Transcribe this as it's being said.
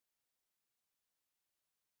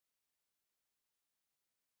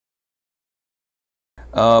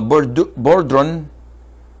Bordron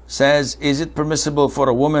says, is it permissible for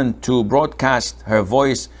a woman to broadcast her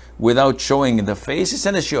voice without showing the face? It's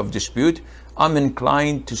an issue of dispute. I'm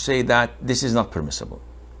inclined to say that this is not permissible,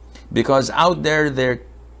 because out there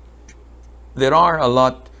are a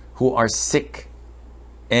lot who are sick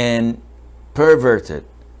and perverted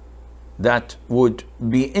that would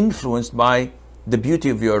be influenced by the beauty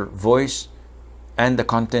of your voice and the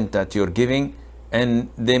content that you're giving, and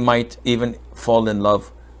they might even fall in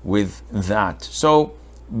love with that. So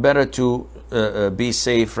better to be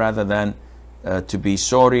safe rather than to be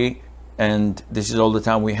sorry. And this is all the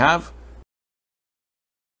time we have.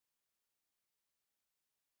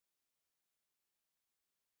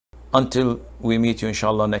 Until we meet you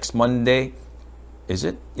inshallah next Monday. Is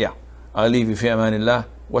it? Yeah. I'll leave you fi amanillah.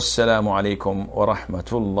 Wassalamu alaikum wa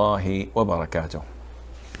rahmatullahi wa barakatuh.